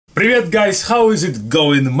Привет, guys, how is it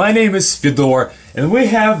going? My name is Fedor, and we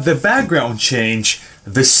have the background change,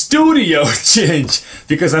 the studio change,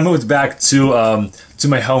 because I moved back to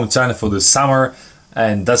my hometown for the summer,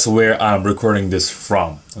 and that's where I'm recording this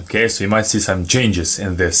from. Okay, so you might see some changes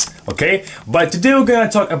in this. Okay, but today we're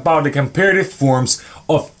gonna talk about the comparative forms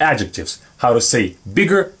of adjectives, how to say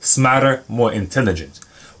bigger, smarter, more intelligent.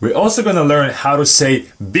 We're also gonna learn how to say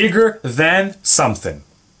bigger than something.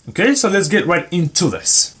 Okay, so let's get right into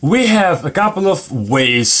this. We have a couple of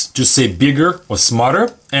ways to say bigger or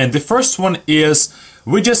smarter, and the first one is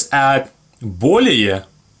we just add более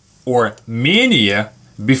or менее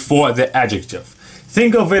before the adjective.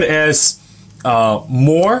 Think of it as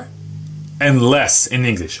more and less in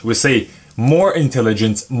English. We say more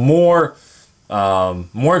intelligent, more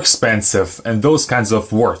expensive, and those kinds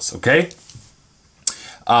of words. Okay.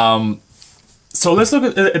 So let's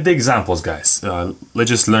look at the examples, guys. Let's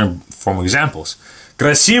just learn from examples.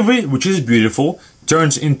 Красивый, which is beautiful,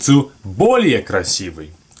 turns into более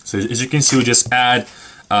красивый. So as you can see, we just add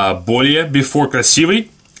более before красивый,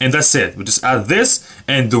 and that's it. We just add this,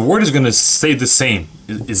 and the word is going to stay the same.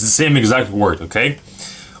 It's the same exact word, okay?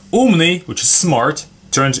 Умный, which is smart,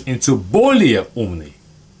 turns into более умный.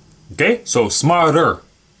 Okay? So smarter.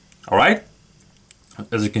 All right?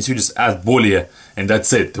 As you can see, just add более, and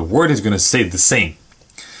that's it. The word is going to stay the same.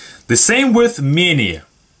 The same with менее.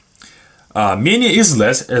 Менее is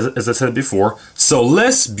less, as I said before, so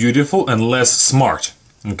less beautiful and less smart.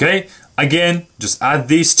 Okay? Again, just add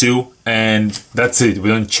these two, and that's it. We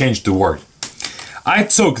don't change the word. I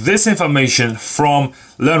took this information from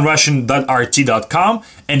learnrussian.rt.com,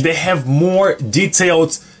 and they have more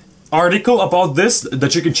detailed article about this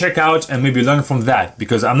that you can check out and maybe learn from that,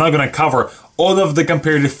 because I'm not going to cover all of the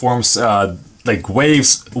comparative forms, like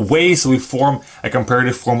ways we form a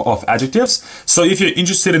comparative form of adjectives. So if you're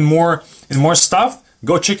interested in more stuff,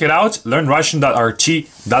 go check it out,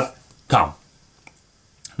 learnrussian.rt.com.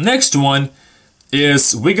 Next one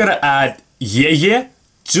is we gotta add ye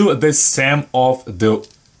to the stem of the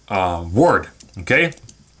word. Okay,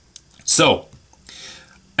 so,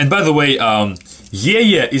 and by the way,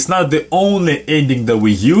 ye is not the only ending that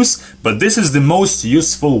we use, but this is the most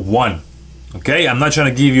useful one. Okay, I'm not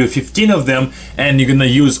trying to give you 15 of them and you're gonna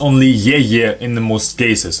use only ye in the most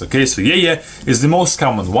cases. Okay, so ye is the most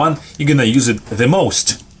common one. You're gonna use it the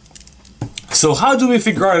most. So how do we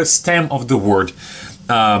figure out the stem of the word?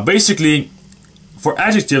 Basically, for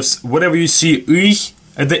adjectives, whatever you see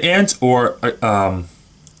at the end, or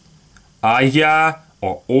aya,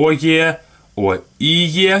 or oye, or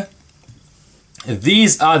iye,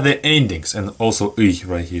 these are the endings, and also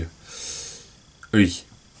right here.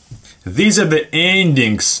 These are the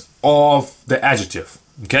endings of the adjective.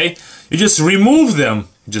 Okay, you just remove them,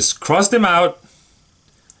 just cross them out,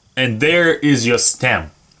 and there is your stem.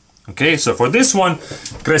 Okay, so for this one,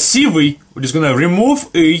 красивый, we're just gonna remove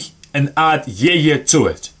and add ye to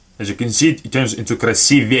it. As you can see, it turns into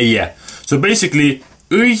красивее. So basically,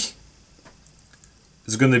 is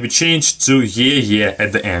gonna be changed to ye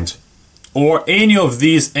at the end, or any of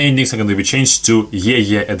these endings are gonna be changed to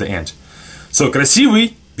ye at the end. So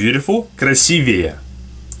красивый, beautiful, красивее.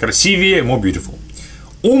 Красивее, more beautiful.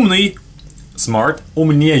 Умный, smart,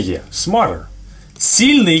 умнее, smarter.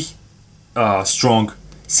 Сильный, strong,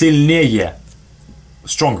 сильнее,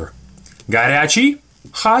 stronger. Горячий,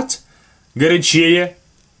 hot, горячее,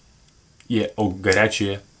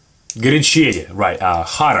 горячее, горячее, right,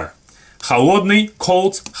 hotter. Холодный,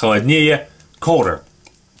 cold, холоднее, colder.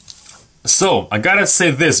 So, I gotta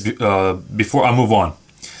say this before I move on.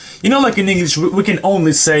 You know, like in English, we can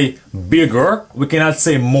only say bigger, we cannot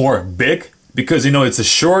say more big, because, you know, it's a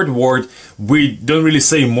short word. We don't really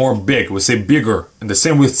say more big, we say bigger. And the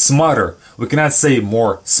same with smarter, we cannot say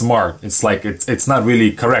more smart. It's like, it's not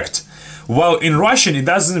really correct. While in Russian, it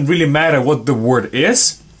doesn't really matter what the word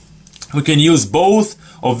is. We can use both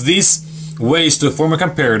of these ways to form a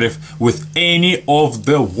comparative with any of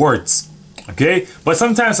the words. Okay? But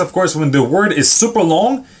sometimes, of course, when the word is super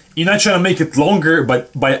long, you're not trying to make it longer,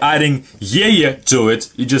 but by adding ye to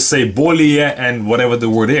it, you just say более and whatever the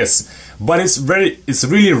word is. But it's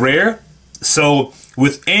really rare. So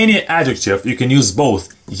with any adjective, you can use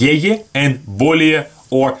both ye and более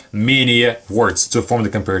or менее words to form the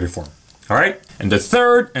comparative form. All right. And the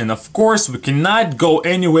third, and of course, we cannot go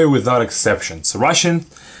anywhere without exceptions. Russian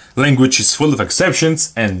language is full of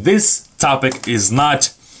exceptions, and this topic is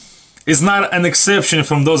not an exception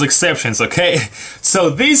from those exceptions, okay? So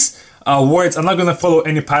these words are not gonna follow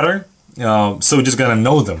any pattern, so we're just gonna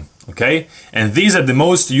know them, okay? And these are the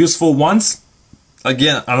most useful ones.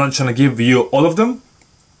 Again, I'm not trying to give you all of them.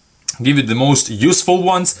 Give you the most useful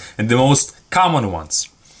ones and the most common ones.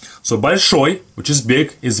 So большой, which is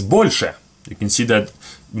big, is больше. You can see that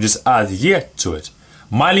we just add «е» to it.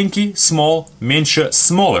 Маленький, small, меньше,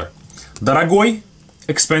 smaller. Дорогой,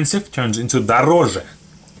 expensive, turns into дороже.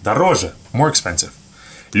 Дороже, more expensive.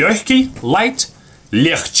 Легкий, light,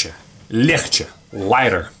 легче. Легче,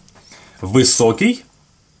 lighter. Высокий,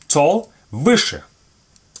 tall, выше.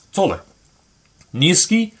 Taller.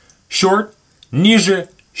 Низкий, short, ниже,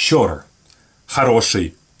 shorter.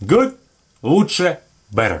 Хороший, good, лучше,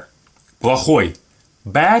 better. Плохой,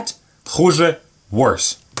 bad, хуже,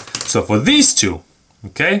 worse. So for these two,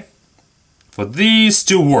 okay, for these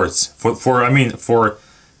two words, for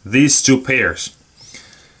these two pairs,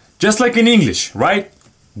 just like in English, right?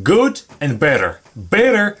 Good and better.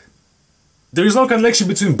 Better, there is no connection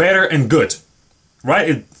between better and good,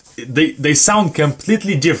 right? They sound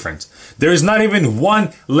completely different. There is not even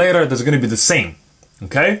one letter that's going to be the same,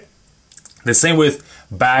 okay? The same with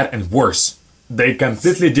bad and worse. They're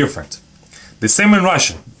completely different. The same in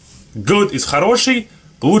Russian. Good is хороший,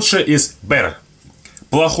 лучше is better.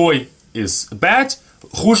 Плохой is bad,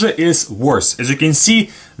 хуже is worse. As you can see,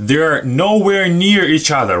 they're nowhere near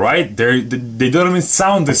each other, right? They don't even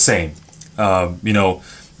sound the same. You know,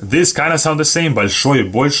 these kind of sound the same,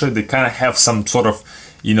 большой, больше, they kind of have some sort of,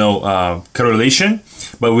 you know, correlation.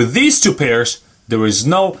 But with these two pairs, there is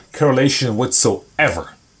no correlation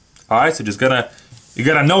whatsoever. Alright, so you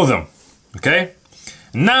gotta know them, okay?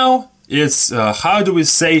 Now, it's how do we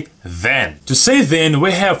say then? To say then,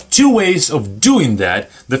 we have two ways of doing that.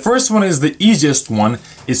 The first one is the easiest one,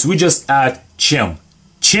 is we just add чем.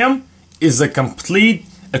 Чем is the complete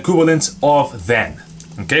equivalent of then.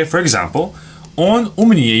 Okay, for example, он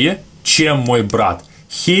умнее, чем мой брат.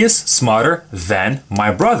 He is smarter than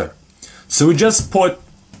my brother. So we just put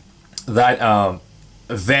that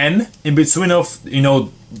then in between of, you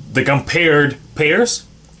know, the compared pairs,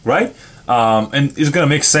 right? And it's gonna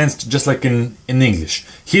make sense just like in English.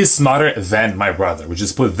 He is smarter than my brother. We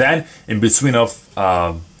just put then in between of,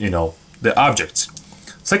 you know, the objects.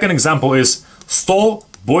 Second example is стол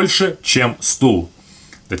больше, чем стул.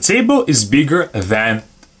 The table is bigger than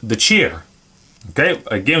the chair. Okay,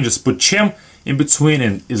 again, just put чем in between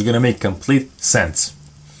and it's gonna make complete sense.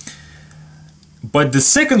 But the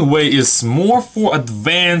second way is more for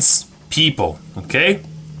advanced people, okay?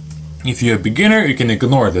 If you're a beginner, you can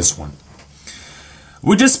ignore this one.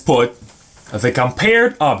 We just put the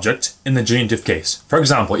compared object in the genitive case. For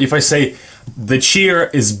example, if I say the chair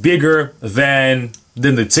is bigger than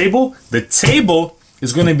the table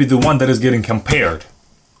is going to be the one that is getting compared.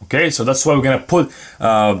 Okay, so that's why we're going to put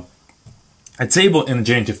a table in the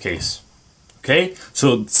genitive case. Okay,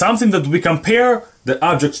 so something that we compare the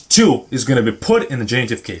object to is going to be put in the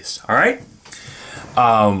genitive case. All right.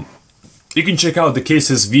 You can check out the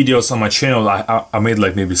cases videos on my channel. I made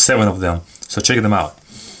like maybe 7 of them, so check them out.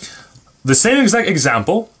 The same exact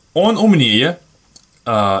example, он умнее,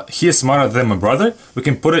 he is smarter than my brother, we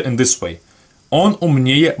can put it in this way. Он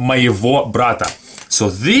умнее моего брата. So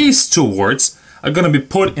these two words are going to be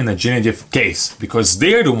put in a genitive case because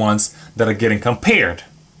they're the ones that are getting compared.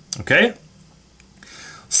 Okay?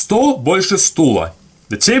 Стол больше стула.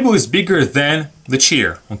 The table is bigger than the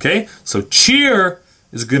chair. Okay? So chair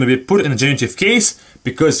is going to be put in a genitive case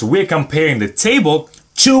because we're comparing the table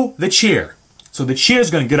to the chair. So the chair is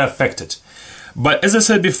going to get affected. But as I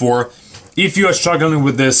said before, if you are struggling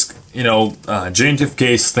with this, you know, genitive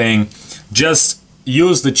case thing, just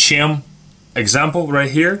use the чем example right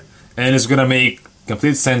here, and it's going to make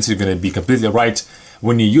complete sense. You're going to be completely right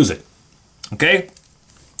when you use it. Okay?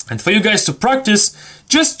 And for you guys to practice,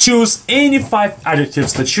 just choose any 5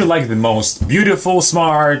 adjectives that you like the most. Beautiful,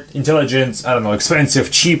 smart, intelligent, I don't know,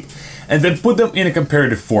 expensive, cheap, and then put them in a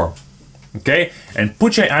comparative form. Okay, and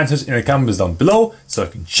put your answers in the comments down below so I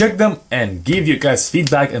can check them and give you guys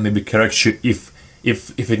feedback and maybe correct you if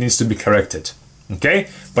it needs to be corrected. Okay,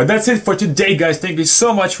 but that's it for today, guys. Thank you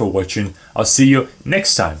so much for watching. I'll see you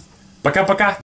next time. Пока-пока.